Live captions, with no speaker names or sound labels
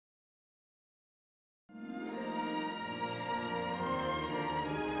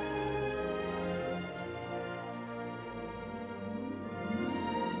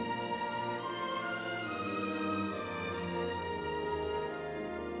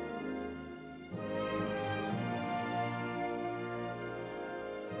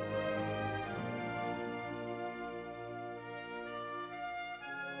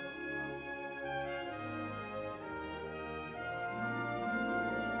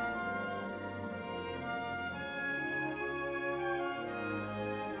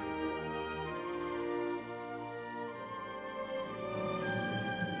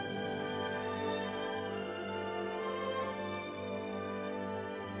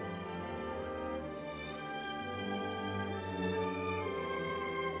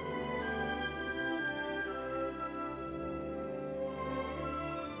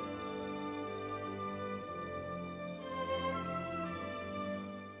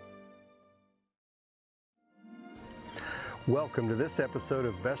Welcome to this episode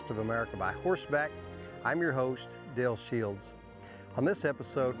of Best of America by Horseback. I'm your host, Dale Shields. On this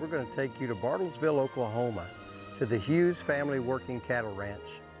episode, we're going to take you to Bartlesville, Oklahoma, to the Hughes family working cattle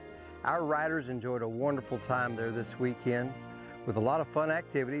ranch. Our riders enjoyed a wonderful time there this weekend with a lot of fun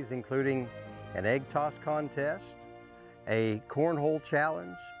activities, including an egg toss contest, a cornhole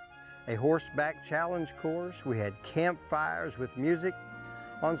challenge, a horseback challenge course. We had campfires with music.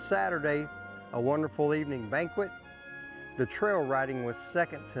 On Saturday, a wonderful evening banquet. The trail riding was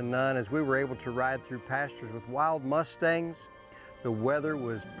second to none as we were able to ride through pastures with wild Mustangs. The weather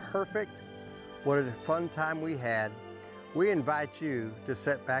was perfect. What a fun time we had. We invite you to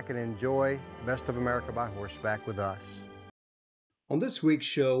sit back and enjoy Best of America by Horseback with us. On this week's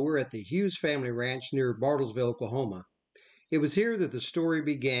show, we're at the Hughes family ranch near Bartlesville, Oklahoma. It was here that the story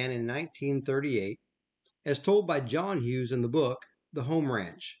began in 1938, as told by John Hughes in the book, The Home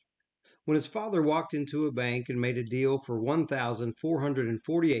Ranch, when his father walked into a bank and made a deal for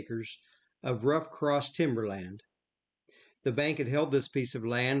 1,440 acres of rough cross timberland. The bank had held this piece of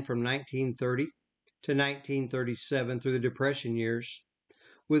land from 1930 to 1937 through the Depression years,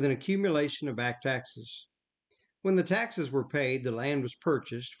 with an accumulation of back taxes. When the taxes were paid, the land was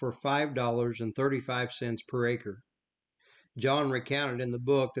purchased for $5.35 per acre. John recounted in the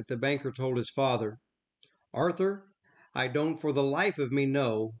book that the banker told his father, "Arthur, I don't for the life of me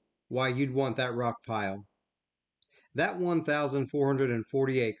know why you'd want that rock pile." That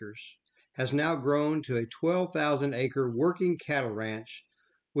 1,440 acres has now grown to a 12,000 acre working cattle ranch,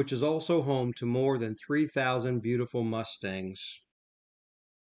 which is also home to more than 3,000 beautiful Mustangs.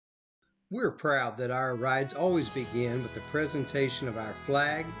 We're proud that our rides always begin with the presentation of our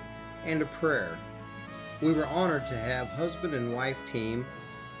flag and a prayer. We were honored to have husband and wife team,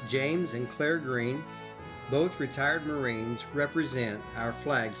 James and Claire Green, both retired Marines, represent our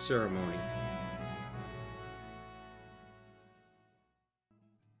flag ceremony.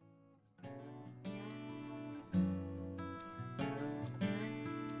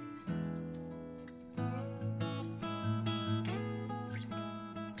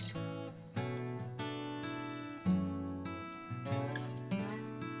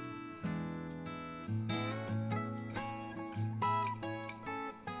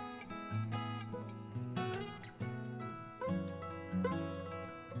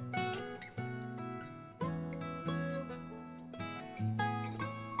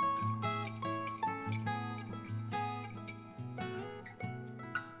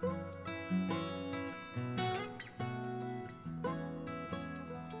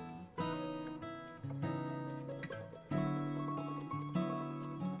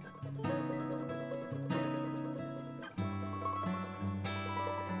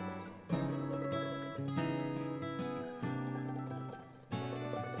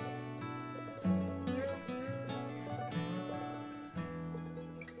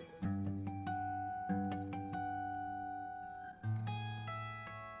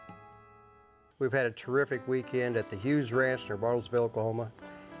 We've had a terrific weekend at the Hughes Ranch near Bartlesville, Oklahoma,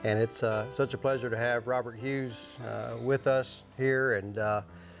 and it's such a pleasure to have Robert Hughes with us here. And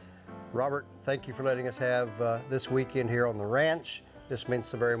Robert, thank you for letting us have this weekend here on the ranch. This means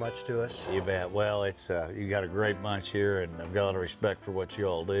so very much to us. You bet. Well, it's you got a great bunch here, and I've got a lot of respect for what you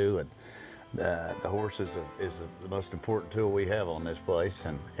all do. And the horse is the most important tool we have on this place.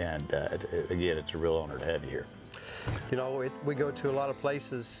 And again, it's a real honor to have you here. You know, we go to a lot of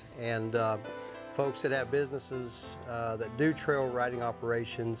places, and folks that have businesses that do trail riding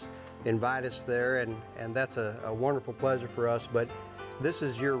operations invite us there, and that's a wonderful pleasure for us. But this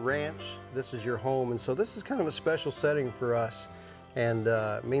is your ranch, this is your home, and so this is kind of a special setting for us, and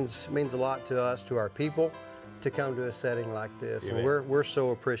means a lot to us, to our people, to come to a setting like this, and we're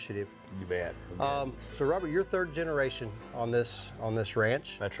so appreciative. You bet. So Robert, you're third generation on this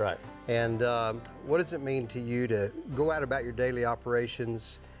ranch. That's right. And what does it mean to you to go out about your daily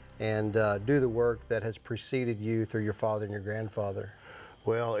operations and do the work that has preceded you through your father and your grandfather?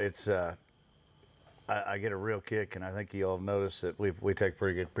 Well, it's I get a real kick, and I think you all have noticed that we take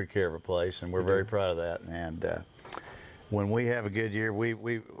pretty care of a place, and we're very proud of that. And when we have a good year,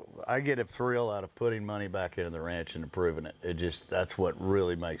 I get a thrill out of putting money back into the ranch and improving it. That's what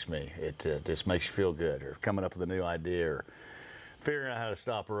really makes me. It just makes you feel good, or coming up with a new idea, or figuring out how to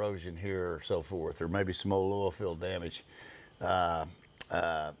stop erosion here, or so forth, or maybe some old oil field damage.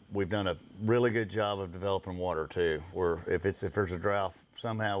 We've done a really good job of developing water too. If there's a drought,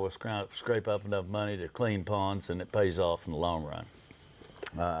 somehow we'll scrape up enough money to clean ponds, and it pays off in the long run.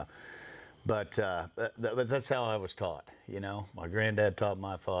 But that's how I was taught. You know, my granddad taught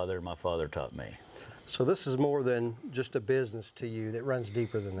my father taught me. So this is more than just a business to you, that runs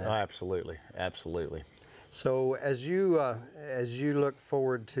deeper than that. Oh, absolutely, absolutely. So as you look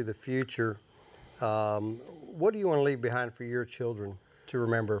forward to the future, what do you want to leave behind for your children to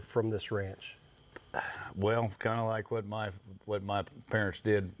remember from this ranch? Well, kind of like what my parents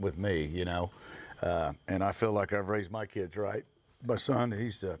did with me, you know, and I feel like I've raised my kids right. My son,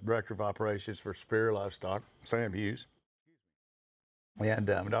 he's the director of operations for Superior Livestock, Sam Hughes, and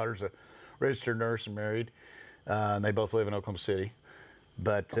my daughter's a registered nurse and married. And they both live in Oklahoma City.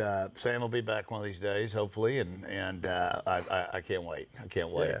 But Sam will be back one of these days, hopefully, and I can't wait. I can't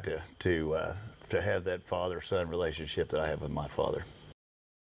wait to have that father-son relationship that I have with my father.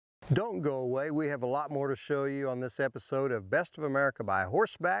 Don't go away. We have a lot more to show you on this episode of Best of America by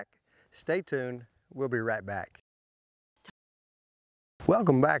Horseback. Stay tuned. We'll be right back.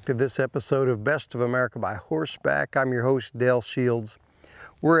 Welcome back to this episode of Best of America by Horseback. I'm your host, Dale Shields.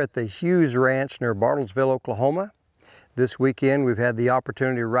 We're at the Hughes Ranch near Bartlesville, Oklahoma. This weekend we've had the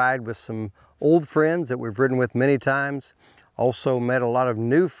opportunity to ride with some old friends that we've ridden with many times. Also met a lot of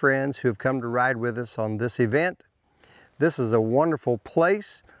new friends who have come to ride with us on this event. This is a wonderful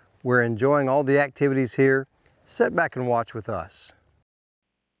place. We're enjoying all the activities here. Sit back and watch with us.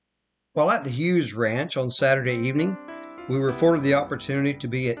 While at the Hughes Ranch on Saturday evening, we were afforded the opportunity to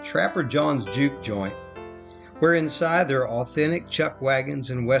be at Trapper John's Juke Joint, where inside there are authentic chuck wagons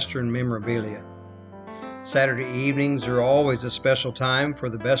and Western memorabilia. Saturday evenings are always a special time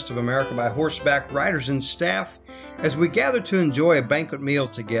for the Best of America by Horseback riders and staff as we gather to enjoy a banquet meal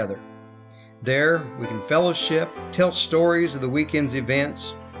together. There we can fellowship, tell stories of the weekend's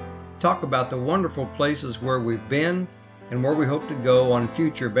events, talk about the wonderful places where we've been and where we hope to go on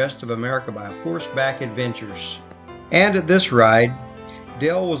future Best of America by Horseback adventures. And at this ride,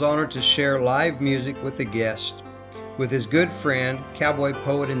 Dale was honored to share live music with the guest with his good friend, cowboy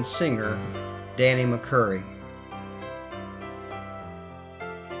poet and singer, Danny McCurry.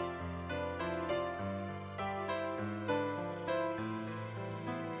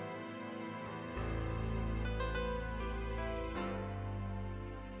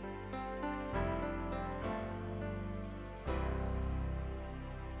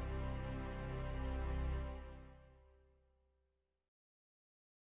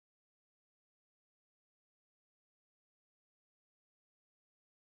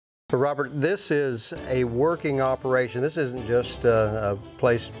 So Robert, this is a working operation. This isn't just a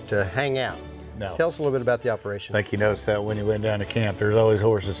place to hang out. No. Tell us a little bit about the operation. I think you noticed that when you went down to camp, there's always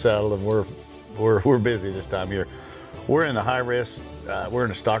horses saddled, and we're busy this time of year. We're in the high risk. We're in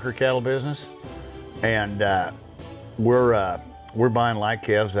the stocker cattle business, and we're buying light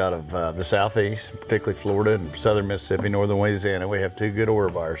calves out of the southeast, particularly Florida and southern Mississippi, northern Louisiana. We have two good order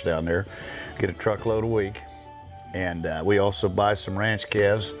buyers down there. Get a truckload a week, and we also buy some ranch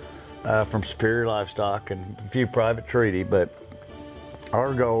calves from Superior Livestock and a few private treaty. But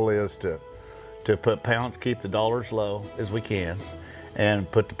our goal is to put pounds, keep the dollars low as we can,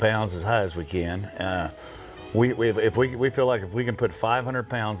 and put the pounds as high as we can. We feel like if we can put 500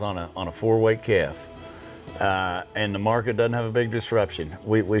 pounds on a 4-weight calf, and the market doesn't have a big disruption,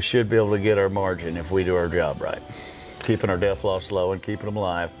 we should be able to get our margin if we do our job right, keeping our death loss low and keeping them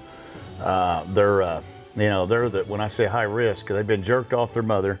alive. When I say high risk, they've been jerked off their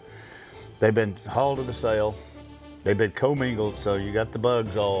mother, they've been hauled to the sale, they've been commingled, so you got the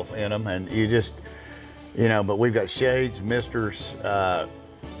bugs all in them, and you just, but we've got shades, misters,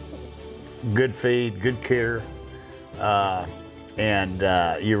 good feed, good care, and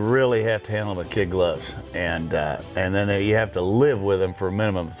you really have to handle them with kid gloves, and then you have to live with them for a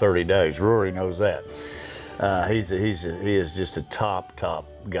minimum of 30 days. Rory knows that. He is just a top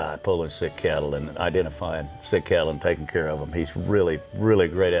guy pulling sick cattle and identifying sick cattle and taking care of them. He's really a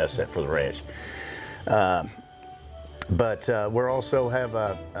great asset for the ranch. But we're also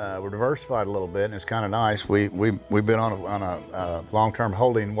we're diversified a little bit, and it's kind of nice. We've been on a long-term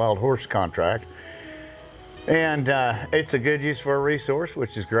holding wild horse contract, and it's a good use for a resource,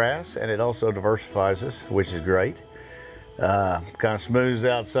 which is grass, and it also diversifies us, which is great. Kind of smooths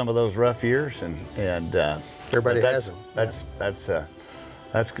out some of those rough years, and everybody has them.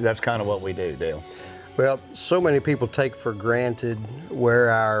 That's kind of what we do, Dale. Well, so many people take for granted where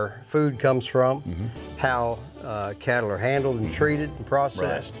our food comes from, how cattle are handled and treated and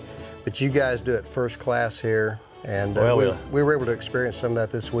processed, but you guys do it first class here, and we were able to experience some of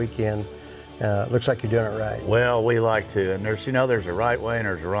that this weekend. Looks like you're doing it right. Well, we like to, and there's a right way and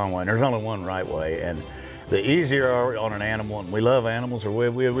there's a wrong way, and there's only one right way, and the easier on an animal, and we love animals or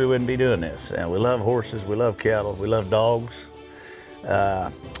we wouldn't be doing this, and we love horses, we love cattle, we love dogs,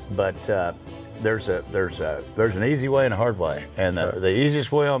 but there's an easy way and a hard way, and the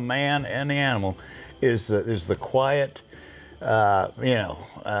easiest way on man and the animal is the quiet,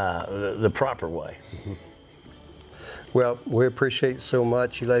 the proper way. Well, we appreciate so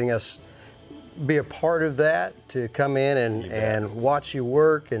much you letting us be a part of that, to come in and watch you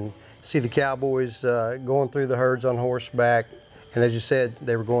work and see the cowboys going through the herds on horseback. And as you said,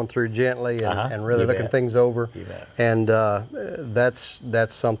 they were going through gently and really looking things over. You bet. And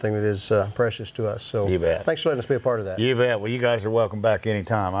that's something that is precious to us. So you bet. Thanks for letting us be a part of that. You bet. Well, you guys are welcome back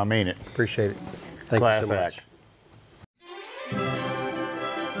anytime. I mean it. Appreciate it. Thank you so much.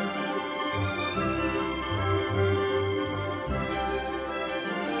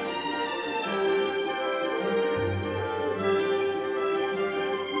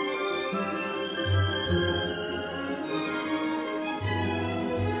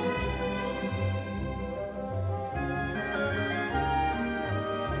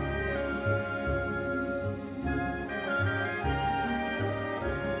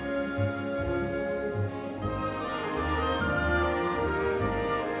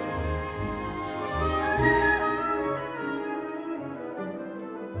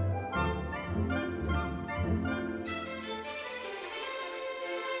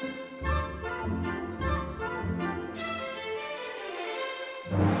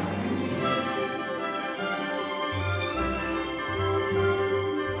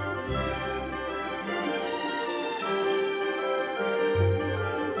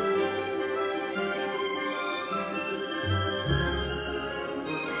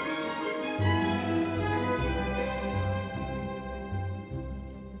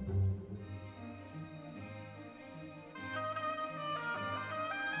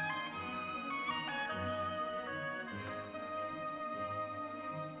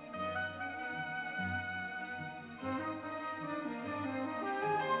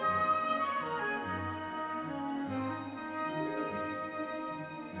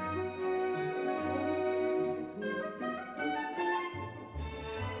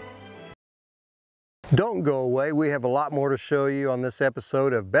 Don't go away. We have a lot more to show you on this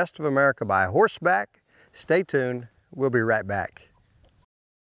episode of Best of America by Horseback. Stay tuned. We'll be right back.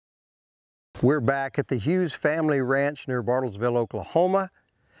 We're back at the Hughes family ranch near Bartlesville, Oklahoma.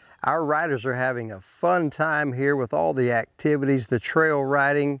 Our riders are having a fun time here with all the activities, the trail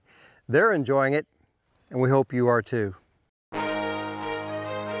riding. They're enjoying it, and we hope you are too.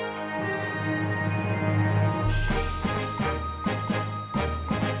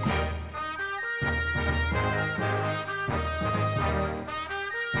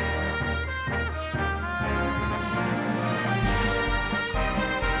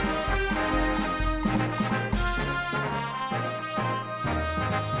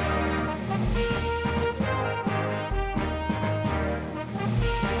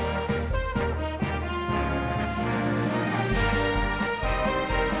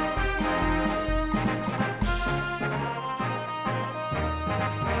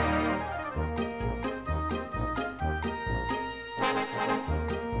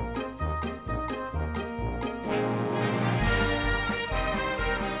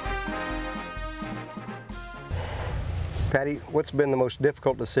 Patty, what's been the most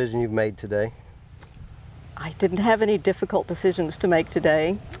difficult decision you've made today? I didn't have any difficult decisions to make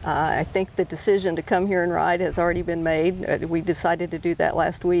today. I think the decision to come here and ride has already been made. We decided to do that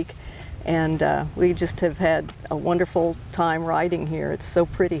last week, and we just have had a wonderful time riding here. It's so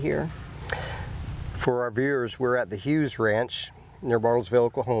pretty here. For our viewers, we're at the Hughes Ranch near Bartlesville,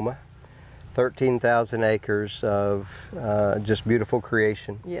 Oklahoma. 13,000 acres of just beautiful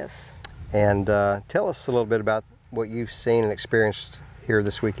creation. Yes. And tell us a little bit about what you've seen and experienced here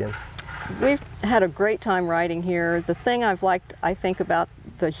this weekend. We've had a great time riding here. The thing I've liked, I think, about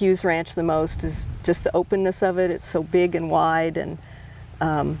the Hughes Ranch the most is just the openness of it. It's so big and wide, and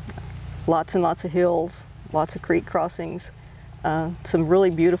lots and lots of hills, lots of creek crossings, some really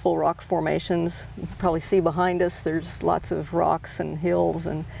beautiful rock formations. You can probably see behind us there's lots of rocks and hills,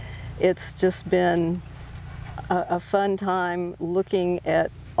 and it's just been a fun time looking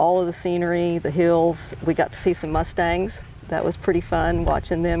at all of the scenery, the hills. We got to see some Mustangs. That was pretty fun,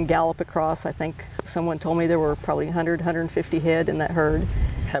 watching them gallop across. I think someone told me there were probably 100, 150 head in that herd.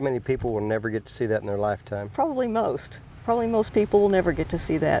 How many people will never get to see that in their lifetime? Probably most. Probably most people will never get to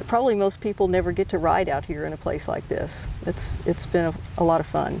see that. Probably most people never get to ride out here in a place like this. It's been a lot of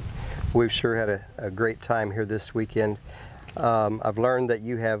fun. We've sure had a great time here this weekend. I've learned that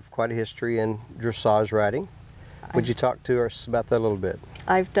you have quite a history in dressage riding. Would you talk to us about that a little bit?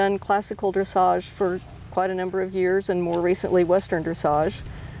 I've done classical dressage for quite a number of years, and more recently Western dressage.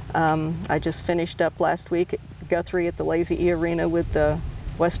 I just finished up last week at Guthrie at the Lazy E Arena with the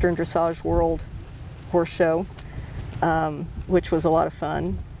Western Dressage World Horse Show, which was a lot of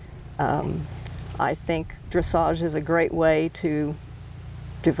fun. I think dressage is a great way to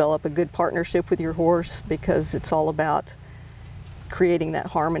develop a good partnership with your horse, because it's all about creating that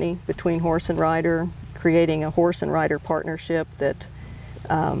harmony between horse and rider, creating a horse and rider partnership that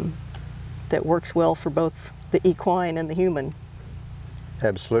that works well for both the equine and the human.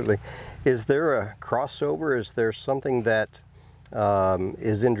 Absolutely. Is there a crossover? Is there something that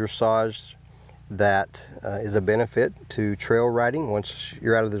is in dressage that is a benefit to trail riding once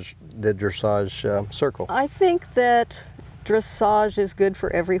you're out of the dressage circle? I think that dressage is good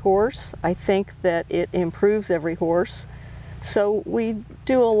for every horse. I think that it improves every horse. So we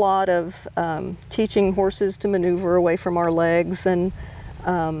do a lot of teaching horses to maneuver away from our legs and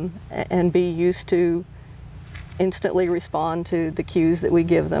be used to instantly respond to the cues that we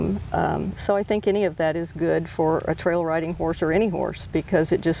give them. So I think any of that is good for a trail riding horse or any horse,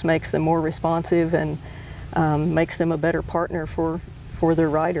 because it just makes them more responsive and makes them a better partner for their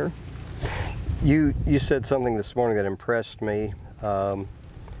rider. You said something this morning that impressed me.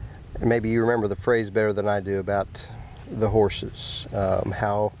 Maybe you remember the phrase better than I do about the horses,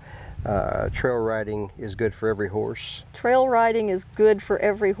 how trail riding is good for every horse. Trail riding is good for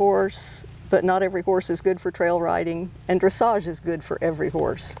every horse, but not every horse is good for trail riding, and dressage is good for every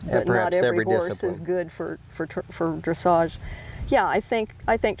horse, but not every horse discipline is good for dressage. Yeah, I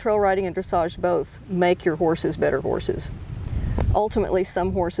think trail riding and dressage both make your horses better horses. Ultimately,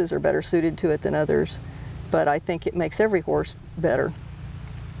 some horses are better suited to it than others, but I think it makes every horse better.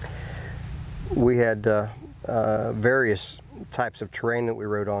 We had various types of terrain that we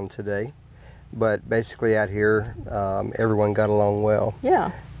rode on today, but basically out here everyone got along well.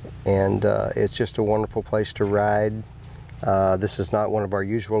 Yeah. And it's just a wonderful place to ride. This is not one of our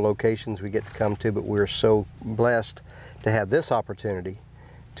usual locations we get to come to, but we're so blessed to have this opportunity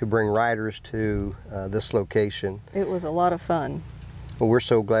to bring riders to this location. It was a lot of fun. Well, we're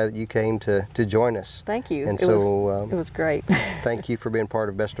so glad that you came to join us. Thank you. And it so was great. Thank you for being part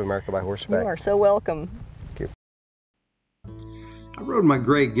of Best of America by Horseback. You are so welcome. Thank you. I rode my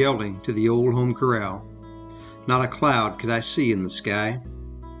gray gelding to the old home corral. Not a cloud could I see in the sky.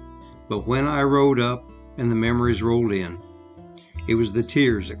 But when I rode up and the memories rolled in, it was the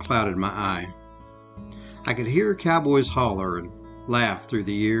tears that clouded my eye. I could hear cowboys holler and laugh through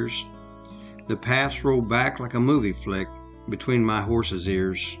the years. The past rolled back like a movie flick between my horse's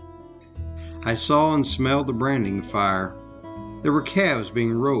ears. I saw and smelled the branding fire. There were calves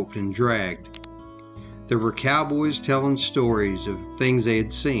being roped and dragged. There were cowboys telling stories of things they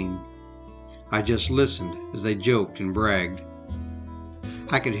had seen. I just listened as they joked and bragged.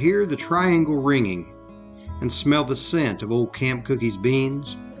 I could hear the triangle ringing and smell the scent of old Camp Cookie's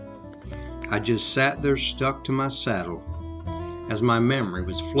beans. I just sat there stuck to my saddle as my memory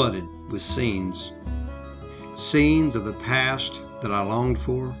was flooded with scenes. Scenes of the past that I longed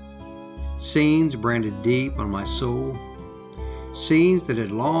for. Scenes branded deep on my soul. Scenes that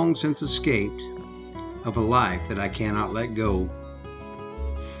had long since escaped of a life that I cannot let go.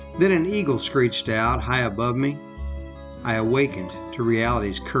 Then an eagle screeched out high above me. I awakened to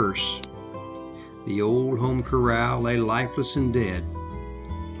reality's curse. The old home corral lay lifeless and dead,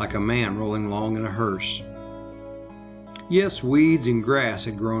 like a man rolling along in a hearse. Yes, weeds and grass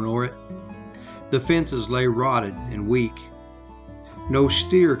had grown o'er it. The fences lay rotted and weak. No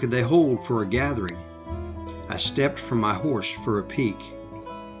steer could they hold for a gathering. I stepped from my horse for a peek.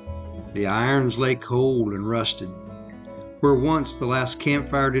 The irons lay cold and rusted. Where once the last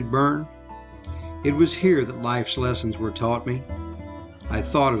campfire did burn, it was here that life's lessons were taught me. I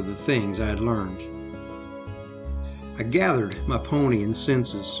thought of the things I had learned. I gathered my pony and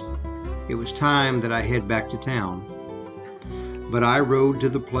senses. It was time that I head back to town. But I rode to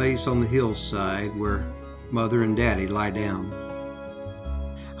the place on the hillside where Mother and Daddy lie down.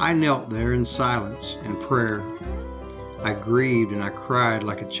 I knelt there in silence and prayer. I grieved and I cried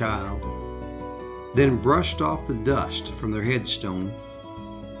like a child, then brushed off the dust from their headstone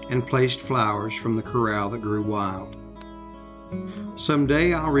and placed flowers from the corral that grew wild.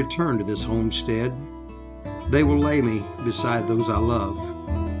 Someday I'll return to this homestead. They will lay me beside those I love.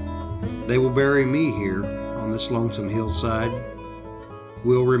 They will bury me here on this lonesome hillside.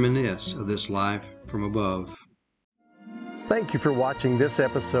 We'll reminisce of this life from above. Thank you for watching this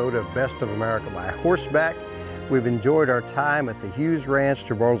episode of Best of America by Horseback. We've enjoyed our time at the Hughes Ranch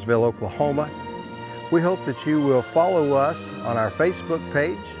near Bartlesville, Oklahoma. We hope that you will follow us on our Facebook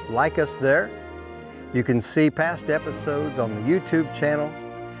page, like us there. You can see past episodes on the YouTube channel,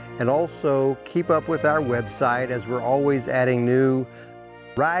 and also keep up with our website as we're always adding new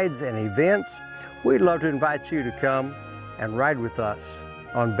rides and events. We'd love to invite you to come and ride with us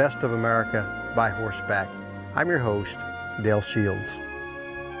on Best of America by Horseback. I'm your host, Dale Shields.